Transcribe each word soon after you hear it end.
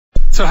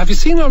So have you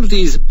seen all of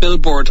these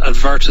billboard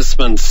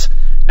advertisements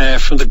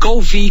from the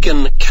Go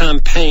Vegan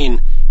campaign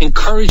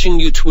encouraging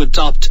you to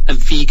adopt a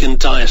vegan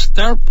diet?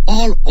 They're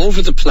all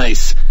over the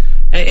place.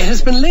 It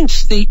has been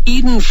linked to the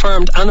Eden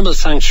Farmed Animal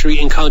Sanctuary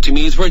in County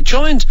Meath. We're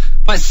joined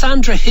by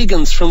Sandra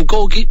Higgins from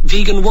Go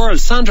Vegan World.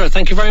 Sandra,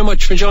 thank you very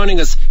much for joining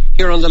us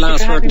here on The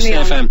Last Word in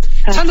FM.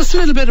 Tell us a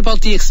little bit about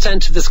the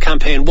extent of this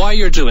campaign, why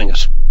you're doing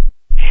it.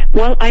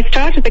 Well, I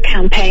started the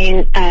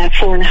campaign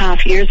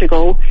 4.5 years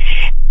ago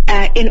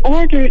in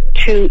order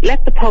to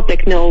let the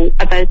public know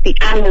about the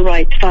animal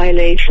rights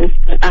violations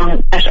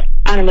that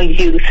animal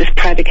use is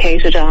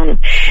predicated on.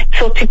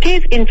 So to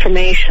give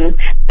information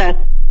that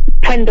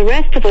when the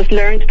rest of us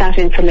learned that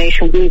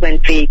information, we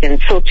went vegan.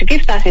 So to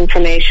give that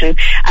information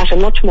at a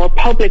much more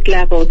public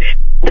level,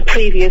 the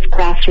previous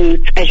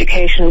grassroots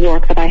education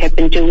work that I had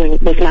been doing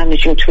was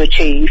managing to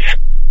achieve.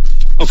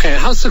 Okay,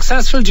 how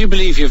successful do you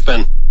believe you've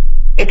been?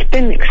 It's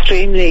been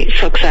extremely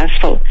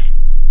successful.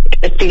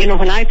 You know,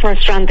 when I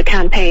first ran the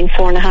campaign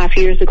 4.5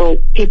 years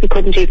ago, people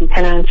couldn't even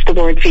pronounce the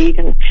word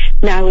vegan.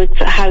 Now it's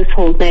a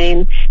household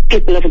name.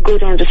 People have a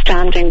good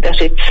understanding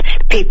that it's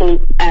people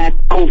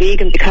go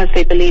vegan because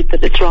they believe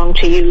that it's wrong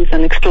to use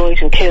and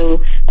exploit and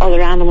kill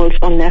other animals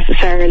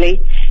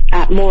unnecessarily.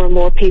 More and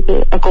more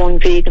people are going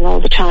vegan all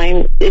the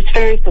time. It's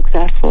very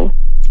successful.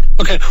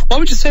 Okay, what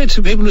would you say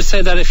to people who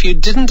say that if you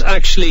didn't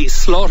actually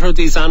slaughter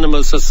these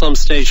animals at some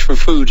stage for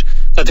food,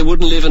 that they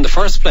wouldn't live in the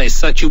first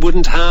place, that you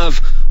wouldn't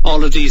have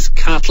all of these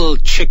cattle,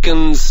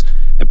 chickens,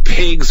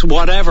 pigs,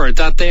 whatever,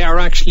 that they are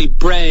actually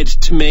bred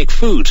to make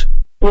food?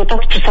 Well,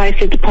 that's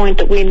precisely the point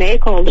that we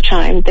make all the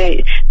time.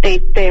 They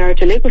are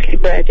deliberately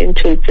bred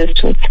into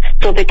existence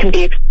so they can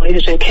be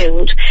exploited and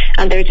killed,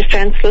 and they're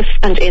defenceless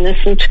and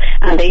innocent,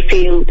 and they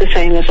feel the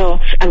same as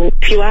us. And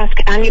if you ask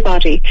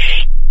anybody,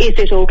 is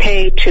it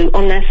okay to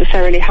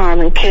unnecessarily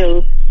harm and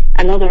kill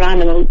another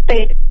animal,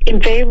 they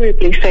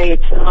invariably say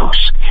it's not.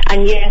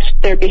 And yet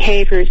their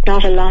behaviour is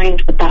not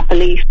aligned with that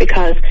belief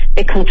because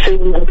they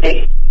consume and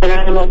their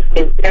animals,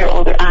 their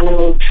other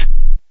animals.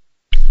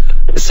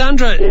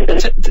 Sandra,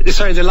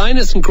 sorry, the line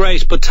isn't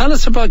great, but tell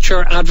us about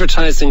your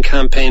advertising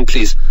campaign,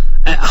 please.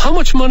 How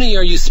much money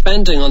are you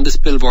spending on this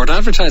billboard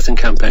advertising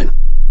campaign?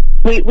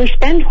 We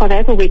spend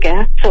whatever we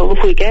get. So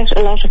if we get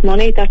a lot of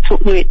money, that's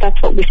what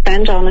we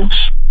spend on it.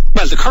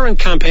 Well, the current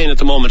campaign at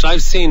the moment,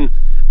 I've seen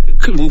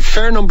a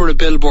fair number of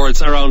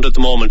billboards around at the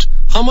moment.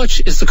 How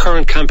much is the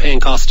current campaign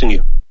costing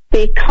you?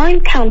 The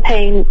current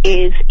campaign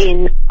is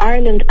in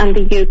Ireland and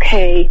the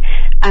UK,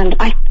 and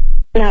I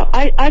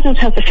don't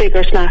have the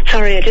figures, Matt.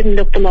 Sorry, I didn't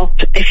look them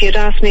up. If you'd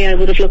asked me, I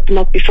would have looked them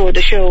up before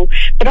the show.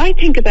 But I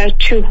think about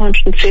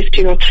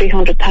 250 or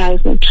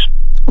 300,000.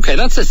 Okay,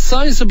 that's a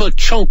sizable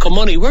chunk of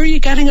money. Where are you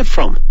getting it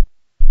from?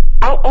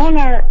 All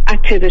our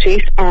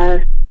activities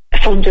are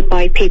funded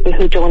by people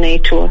who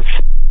donate to us.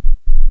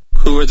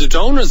 Who are the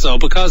donors, though?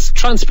 Because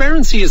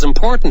transparency is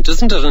important,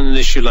 isn't it, on an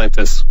issue like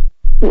this?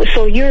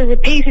 So you're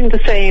repeating the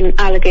same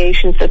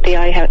allegations that the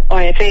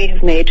IFA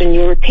have made, and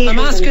you're repeating... I'm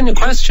asking a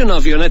question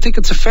of you, and I think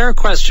it's a fair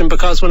question,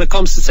 because when it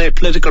comes to, say,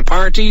 political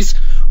parties,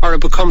 or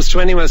it comes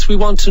to anyone else, we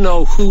want to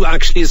know who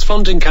actually is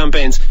funding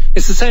campaigns.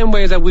 It's the same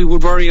way that we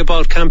would worry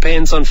about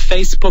campaigns on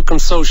Facebook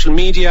and social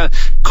media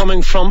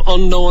coming from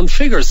unknown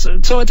figures.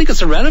 So I think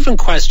it's a relevant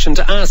question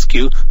to ask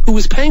you, who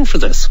is paying for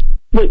this?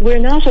 We're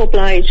not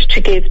obliged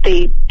to give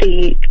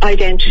the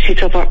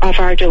identities of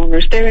our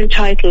donors. They're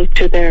entitled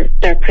to their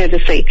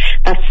privacy.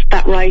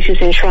 That right is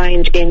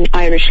enshrined in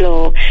Irish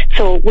law.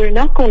 So we're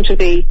not going to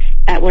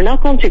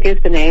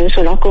give the names.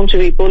 We're not going to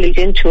be bullied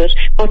into it.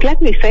 But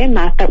let me say,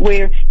 Matt, that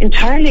we're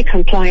entirely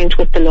compliant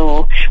with the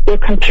law. We're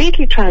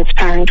completely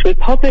transparent. We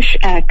publish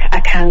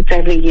accounts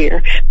every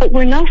year, but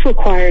we're not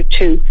required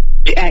to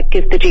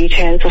give the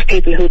details of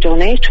people who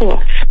donate to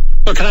us.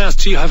 Well, can I ask,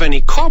 do you have any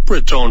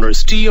corporate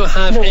donors? Do you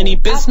have any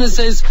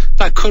businesses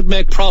that could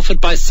make profit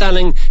by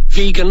selling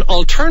vegan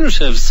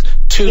alternatives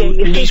to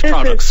meat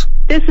products?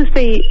 This is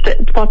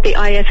what the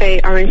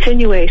IFA are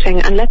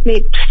insinuating, and let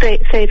me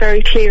say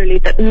very clearly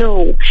that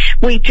no,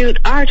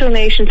 our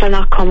donations are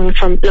not coming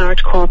from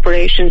large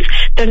corporations.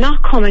 They're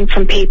not coming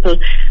from people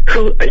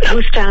who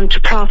stand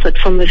to profit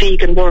from the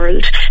vegan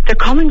world. They're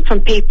coming from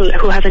people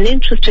who have an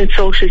interest in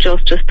social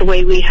justice the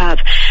way we have.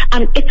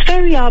 And it's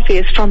very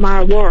obvious from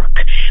our work.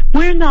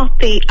 We're not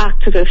the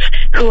activists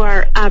who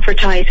are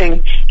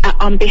advertising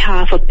on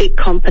behalf of big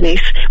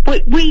companies.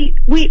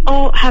 We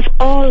all have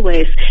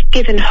always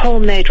given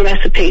homemade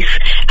recipes,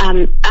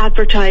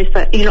 advise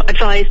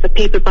that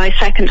people buy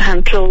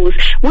second-hand clothes.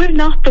 We're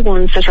not the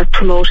ones that are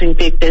promoting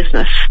big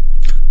business.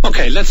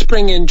 Okay, let's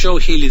bring in Joe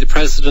Healy, the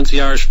President of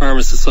the Irish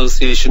Farmers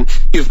Association.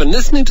 You've been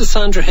listening to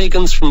Sandra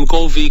Higgins from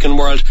Go Vegan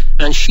World,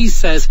 and she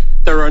says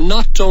there are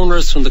not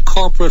donors from the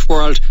corporate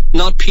world,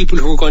 not people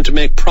who are going to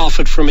make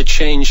profit from a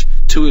change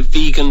to a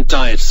vegan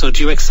diet. So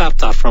do you accept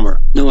that from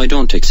her? No, I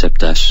don't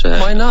accept that.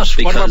 Why not?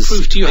 What other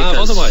proof do you have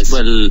otherwise?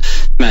 Well,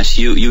 Matt,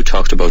 you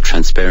talked about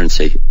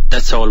transparency.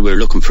 That's all we're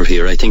looking for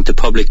here. I think the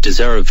public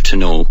deserve to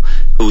know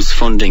who's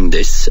funding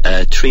this.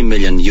 €3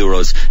 million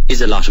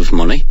is a lot of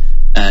money.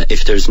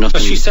 If there's nothing...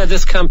 But she said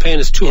this campaign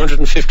is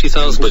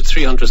 250,000 to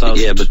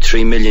 300,000. Yeah, but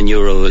 €3 million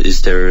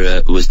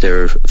was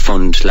their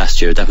fund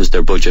last year. That was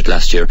their budget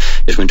last year.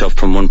 It went up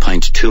from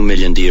 1.2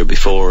 million the year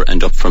before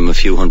and up from a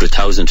few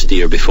 100,000 the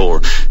year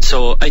before.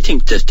 So I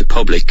think that the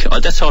public,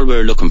 that's all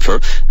we're looking for.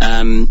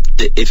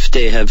 If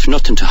they have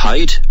nothing to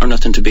hide or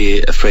nothing to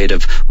be afraid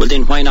of, well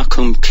then why not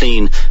come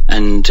clean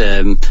and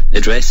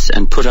address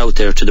and put out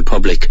there to the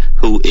public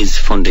who is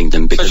funding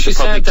them? Because the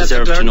public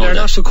deserve to know that.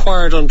 They're not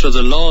required under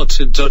the law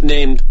to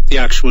name the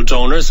actual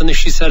donors, and if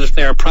she said if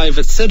they are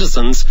private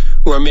citizens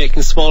who are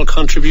making small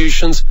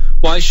contributions,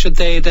 why should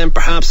they then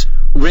perhaps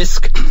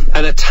risk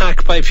an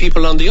attack by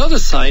people on the other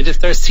side if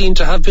they're seen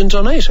to have been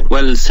donating?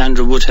 Well,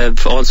 Sandra would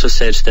have also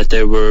said that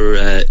there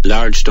were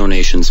large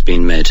donations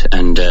being made,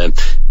 and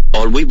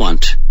all we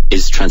want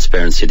is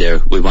transparency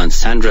there. We want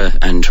Sandra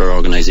and her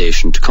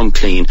organisation to come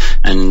clean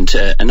and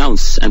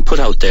announce and put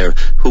out there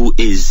who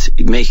is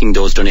making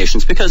those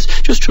donations, because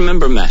just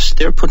remember, Matt,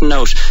 they're putting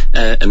out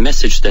a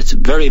message that's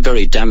very,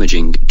 very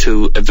damaging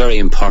to a very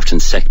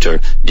important sector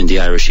in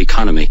the Irish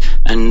economy,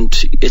 and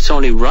it's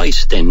only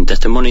right then that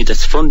the money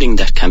that's funding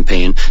that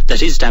campaign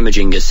that is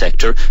damaging a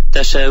sector,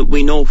 that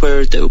we know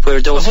where those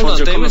funds are coming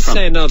from. They would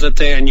say now that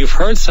and you've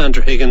heard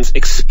Sandra Higgins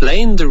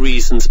explain the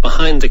reasons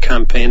behind the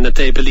campaign, that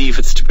they believe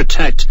it's to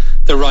protect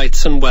the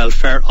rights and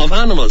welfare of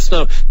animals.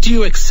 Now, do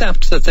you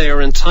accept that they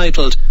are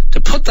entitled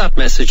to put that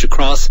message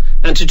across,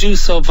 and to do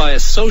so via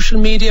social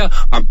media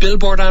or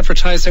billboard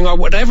advertising or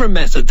whatever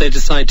method they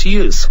decide to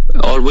use?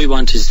 All we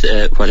want is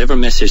whatever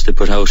message they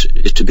put out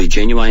is to be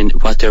genuine.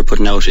 What they're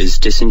putting out is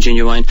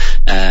disingenuine.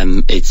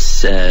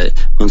 It's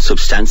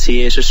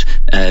unsubstantiated.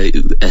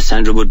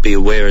 Sandra would be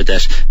aware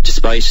that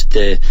despite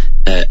the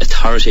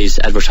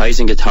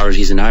advertising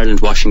authorities in Ireland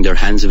washing their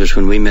hands of it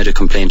when we made a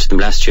complaint to them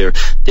last year,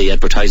 the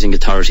advertising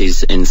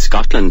authorities in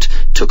Scotland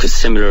took a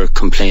similar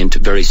complaint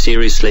very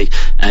seriously.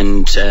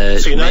 And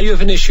so now you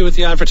have an issue with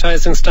the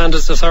Advertising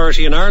Standards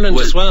Authority in Ireland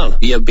as well?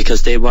 Yeah,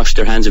 because they washed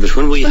their hands of it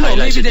when we highlighted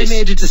maybe they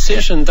made a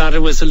decision that it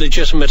was a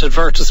legitimate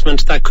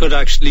advertisement that could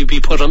actually be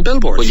put on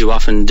billboards.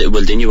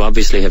 Then you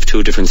obviously have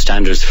two different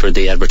standards for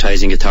the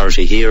Advertising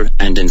Authority here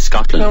and in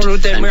Scotland. No,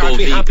 then I'd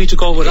be happy to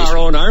go with our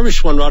own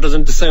Irish one rather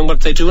than saying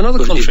what they do in other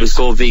countries. It was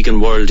Go Vegan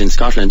World in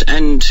Scotland,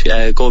 and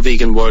Go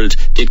Vegan World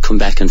did come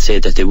back and say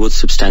that they would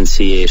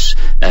substantiate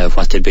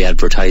what they'd be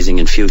advertising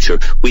in future.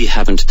 We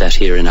haven't that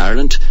here in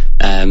Ireland,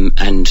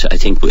 and I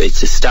think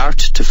it's a start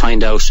to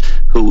find out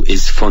who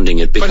is funding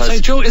it. Because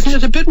but Joe, isn't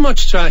it a bit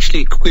much to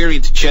actually query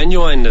the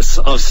genuineness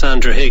of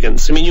Sandra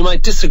Higgins? I mean, you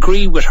might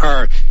disagree with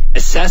her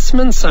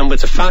assessments and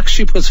with the facts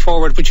she puts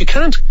forward, but you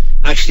can't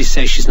actually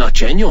say she's not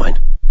genuine.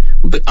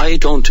 But I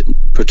don't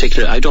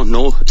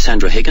know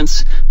Sandra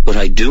Higgins, but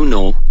I do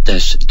know that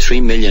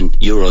 €3 million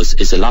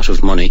is a lot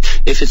of money.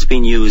 If it's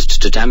being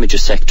used to damage a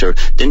sector,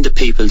 then the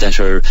people that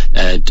are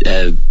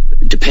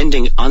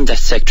depending on that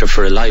sector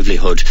for a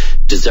livelihood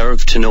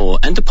deserve to know,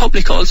 and the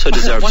public also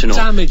deserve to know.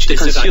 What damage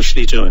is it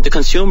actually doing? The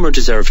consumer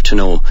deserves to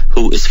know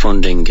who is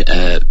funding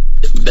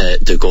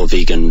the Go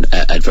Vegan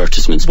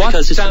advertisements. What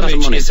because it's damage a lot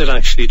of money. Is it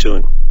actually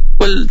doing?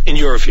 Well, in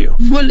your view?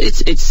 Well,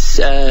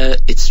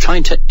 it's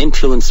trying to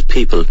influence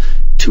people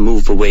to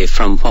move away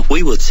from what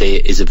we would say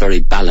is a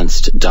very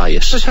balanced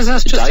diet. But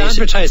that's just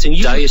advertising.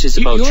 Diet is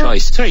about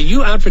choice. Sorry,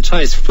 you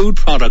advertise food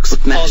products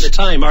all the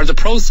time, or the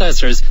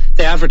processors.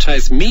 They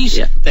advertise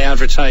meat, they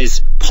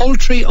advertise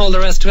poultry, all the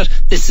rest of it.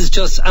 This is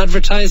just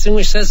advertising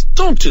which says,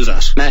 don't do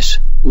that. Matt,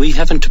 we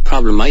haven't a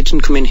problem. I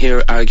didn't come in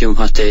here arguing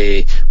what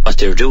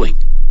they're doing.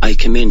 I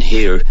came in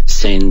here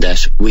saying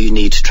that we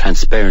need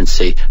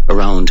transparency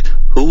around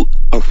who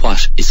or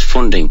what is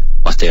funding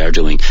what they are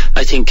doing.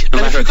 I think no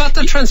matter... if you got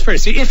that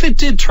transparency, if it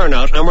did turn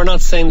out, and we're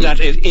not saying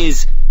that it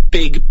is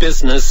big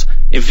business,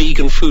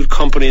 vegan food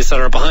companies that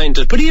are behind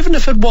it, but even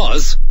if it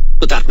was,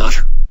 would that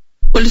matter?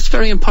 Well, it's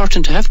very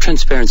important to have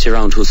transparency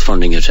around who's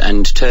funding it,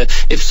 and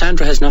if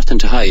Sandra has nothing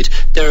to hide,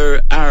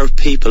 there are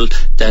people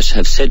that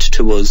have said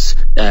to us,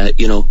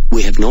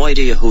 we have no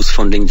idea who's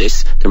funding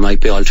this. There might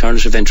be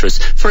alternative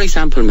interests. For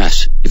example,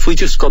 Matt, if we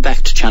just go back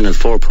to Channel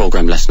 4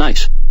 programme last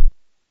night,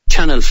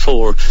 Channel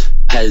 4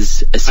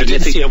 has a significant... I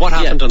didn't see it. What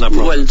happened on that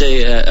programme? Well,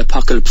 the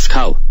Apocalypse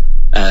Cow.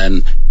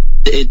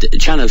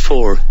 Channel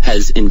 4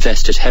 has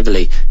invested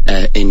heavily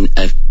in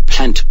a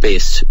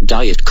plant-based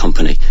diet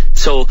company.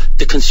 So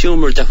the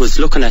consumer that was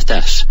looking at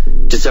that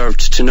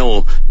deserved to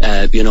know,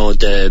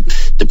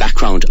 the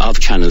background of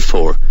Channel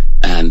 4.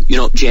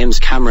 James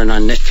Cameron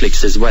on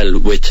Netflix as well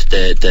with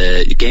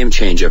the Game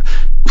Changer,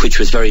 which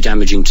was very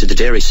damaging to the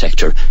dairy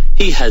sector.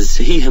 He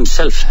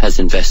himself has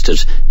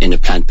invested in a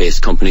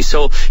plant-based company.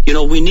 So,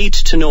 we need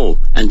to know,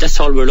 and that's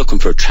all we're looking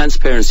for,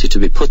 transparency to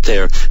be put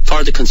there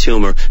for the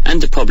consumer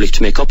and the public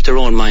to make up their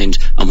own mind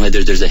on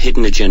whether there's a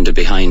hidden agenda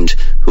behind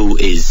who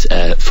is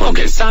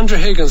funding. Okay, Sandra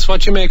Higgins,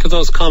 what do you make of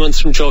those comments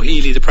from Joe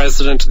Healy, the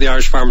president of the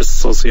Irish Farmers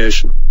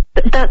Association?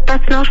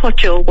 That's not what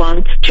Joe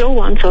wants. Joe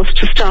wants us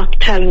to stop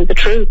telling the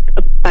truth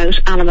about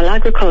animal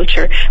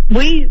agriculture.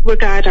 We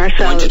regard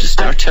ourselves... I want you to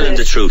start telling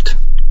the truth.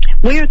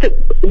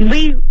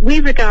 we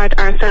regard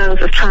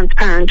ourselves as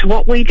transparent.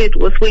 What we did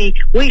was we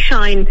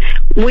shone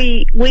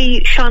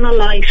a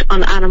light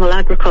on animal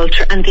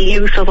agriculture and the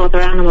use of other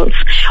animals.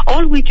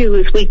 All we do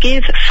is we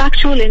give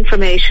factual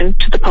information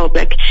to the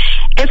public.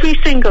 Every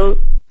single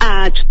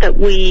ad that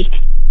we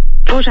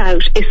put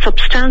out is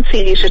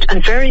substantiated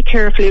and very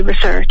carefully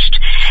researched.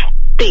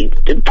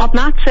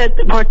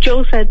 What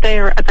Joe said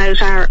there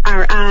about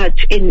our ad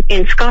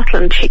in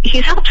Scotland,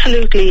 he's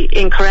absolutely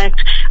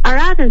incorrect. Our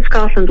ad in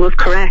Scotland was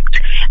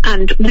correct,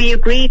 and we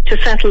agreed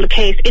to settle the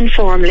case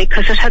informally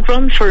because it had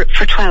run for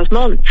 12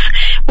 months.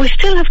 We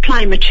still have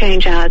climate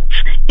change ads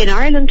in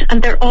Ireland,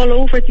 and they're all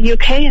over the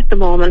UK at the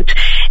moment.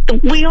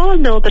 We all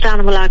know that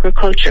animal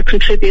agriculture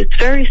contributes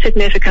very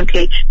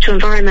significantly to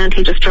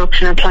environmental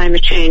destruction and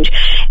climate change.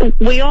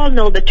 We all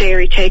know that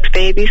dairy takes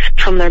babies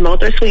from their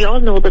mothers. We all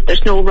know that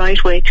there's no right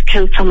way to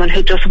kill someone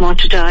who doesn't want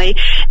to die.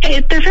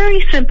 They're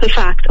very simple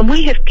facts, and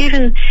we have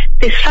given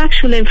this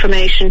factual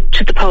information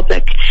to the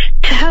public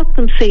to help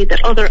them see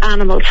that other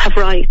animals have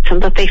rights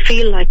and that they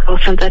feel like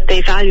us and that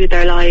they value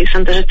their lives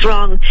and that it's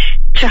wrong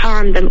to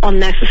harm them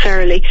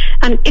unnecessarily.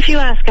 And if you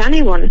ask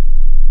anyone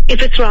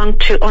if it's wrong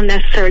to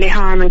unnecessarily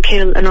harm and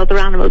kill another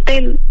animal,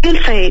 they'll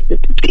say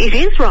it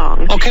is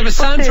wrong. Okay, but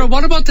Sandra,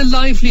 what about the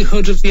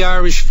livelihood of the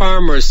Irish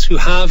farmers who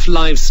have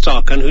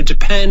livestock and who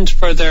depend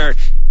for their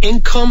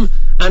income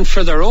and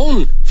for their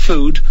own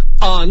food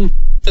on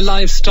the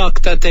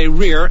livestock that they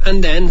rear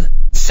and then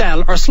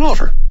sell or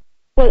slaughter?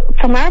 Well,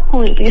 from our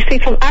point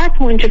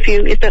of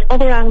view is that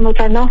other animals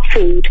are not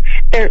food.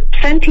 They're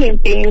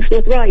sentient beings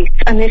with rights,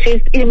 and it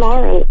is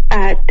immoral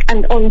and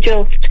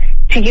unjust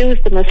to use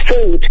them as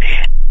food.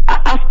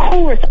 Of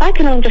course, I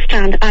can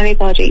understand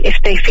anybody if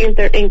they feel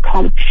their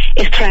income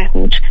is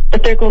threatened,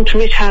 that they're going to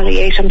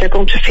retaliate and they're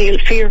going to feel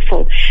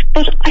fearful.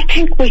 But I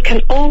think we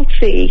can all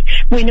see,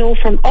 we know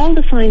from all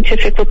the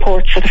scientific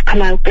reports that have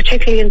come out,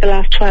 particularly in the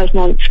last 12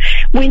 months,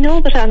 we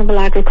know that animal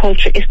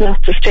agriculture is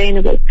not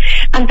sustainable.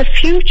 And the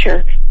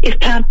future is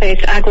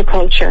plant-based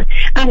agriculture.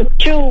 And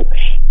Joe,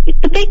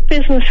 the big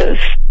businesses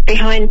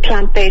behind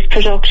plant-based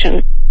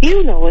production,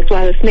 you know as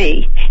well as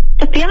me,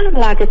 that the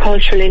animal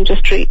agricultural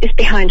industry is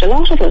behind a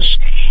lot of it.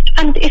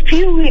 And if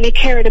you really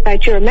cared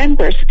about your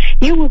members,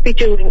 you would be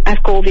doing, as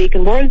Go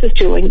Vegan World is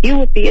doing, you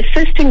would be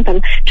assisting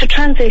them to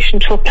transition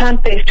to a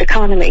plant-based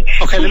economy.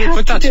 Okay, let me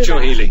put that to Joe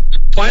Healy.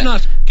 Why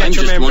not get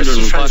your members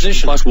to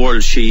transition? What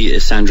world she,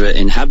 Sandra,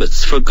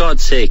 inhabits. For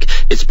God's sake,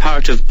 it's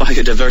part of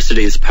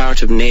biodiversity, it's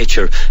part of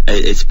nature,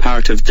 it's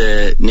part of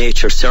the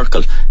nature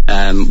circle.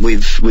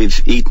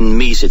 We've eaten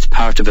meat, it's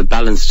part of a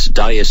balanced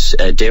diet.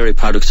 Dairy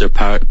products are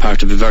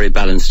part of a very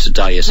balanced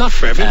diet. Not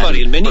for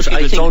everybody, and many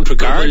people don't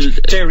regard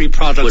dairy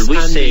products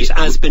and meat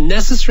as being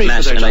necessary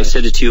for their diet. I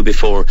said it to you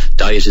before,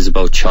 diet is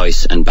about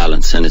choice and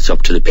balance, and it's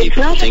up to the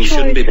people. Things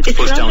shouldn't be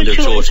pushed down their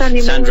throat.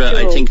 Sandra,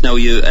 I think now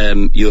you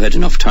had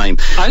enough time.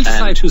 I'll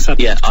decide who's at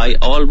Yeah,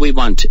 all we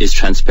want is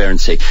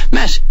transparency.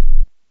 Matt,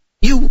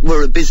 you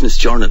were a business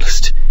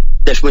journalist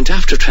that went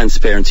after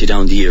transparency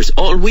down the years.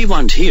 All we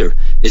want here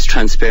is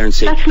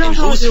transparency in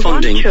who's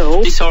funding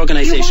this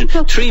organisation.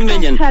 3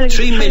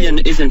 million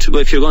isn't,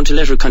 if you're going to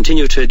let her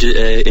continue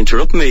to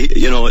interrupt me,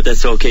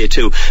 that's okay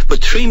too.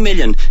 But 3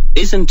 million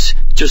isn't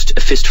just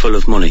a fistful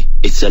of money.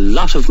 It's a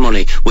lot of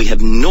money. We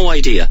have no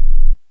idea.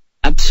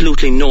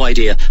 Absolutely no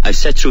idea. I've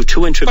sat through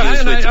 2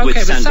 interviews with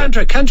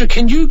Sandra. But Sandra,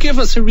 can you give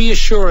us a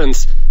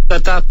reassurance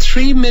that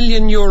 €3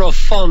 million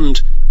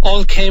fund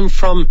all came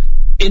from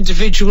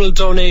individual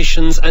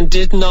donations and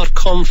did not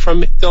come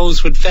from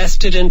those with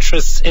vested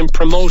interests in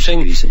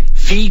promoting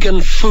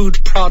vegan food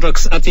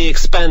products at the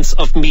expense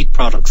of meat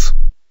products?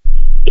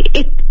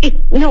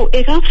 No,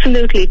 it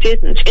absolutely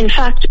didn't. In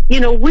fact,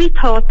 we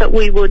thought that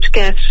we would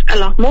get a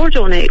lot more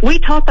we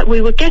thought that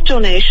we would get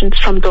donations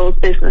from those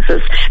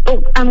businesses,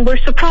 and we're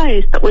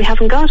surprised that we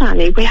haven't got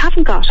any. We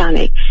haven't got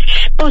any.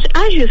 But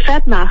as you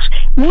said, Matt,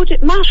 would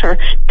it matter?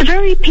 The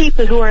very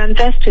people who are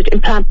invested in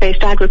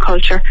plant-based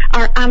agriculture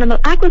are animal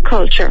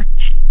agriculture.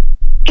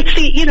 It's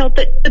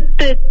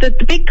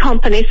the big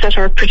companies that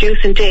are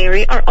producing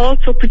dairy are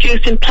also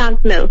producing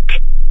plant milk.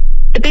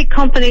 The big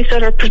companies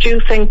that are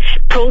producing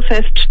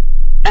processed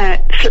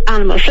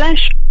animal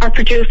flesh are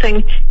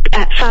producing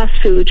fast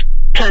food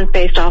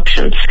plant-based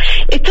options.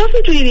 It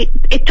doesn't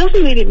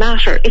really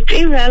matter. It's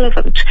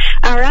irrelevant.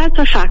 Our ads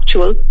are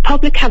factual.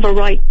 Public have a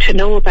right to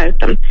know about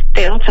them.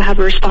 They also have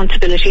a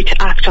responsibility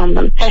to act on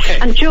them. Okay.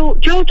 And Joe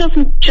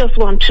doesn't just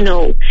want to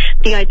know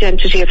the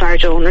identity of our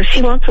donors.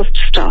 He wants us to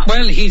stop.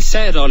 Well, he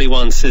said all he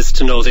wants is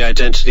to know the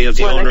identity of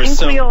the owners. I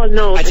think we all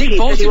know. I think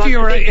both of you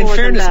are, in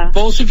fairness,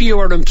 both of you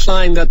are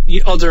implying that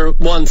the other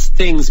wants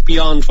things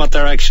beyond what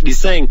they're actually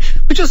saying.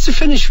 But just to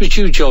finish with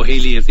you, Joe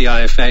Healy of the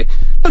IFA,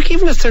 look,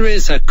 even if there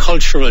is a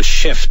cultural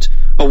shift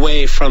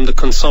away from the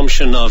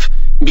consumption of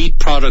meat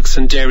products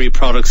and dairy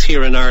products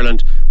here in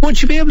Ireland,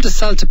 won't you be able to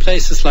sell to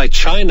places like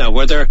China,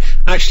 where they're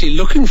actually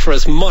looking for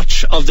as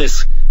much of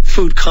this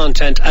food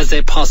content as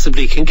they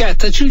possibly can get,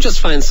 that you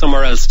just find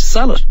somewhere else to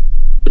sell it?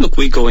 Look,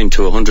 we go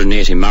into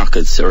 180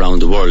 markets around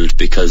the world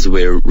because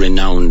we're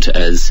renowned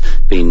as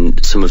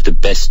being some of the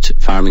best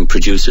farming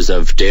producers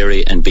of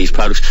dairy and beef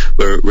products.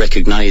 We're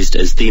recognised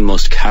as the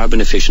most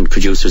carbon efficient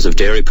producers of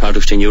dairy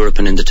product in Europe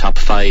and in the top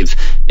 5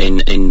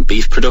 in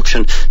beef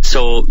production.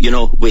 So,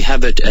 we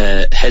have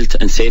health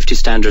and safety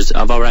standards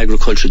of our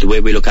agriculture, the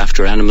way we look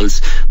after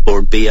animals,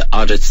 or be it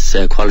audits,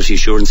 quality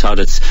assurance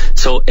audits.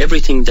 So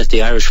everything that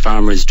the Irish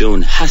farmer is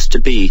doing has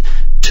to be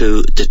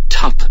to the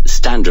top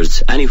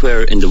standards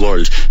anywhere in the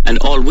world, and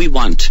all we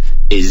want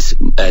is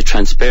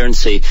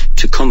transparency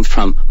to come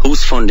from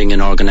who's funding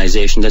an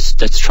organisation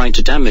that's trying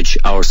to damage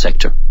our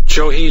sector.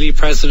 Joe Healy,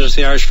 President of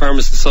the Irish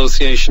Farmers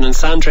Association, and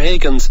Sandra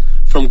Higgins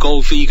from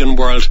Go Vegan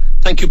World.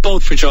 Thank you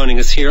both for joining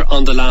us here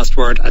on The Last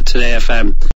Word at Today FM.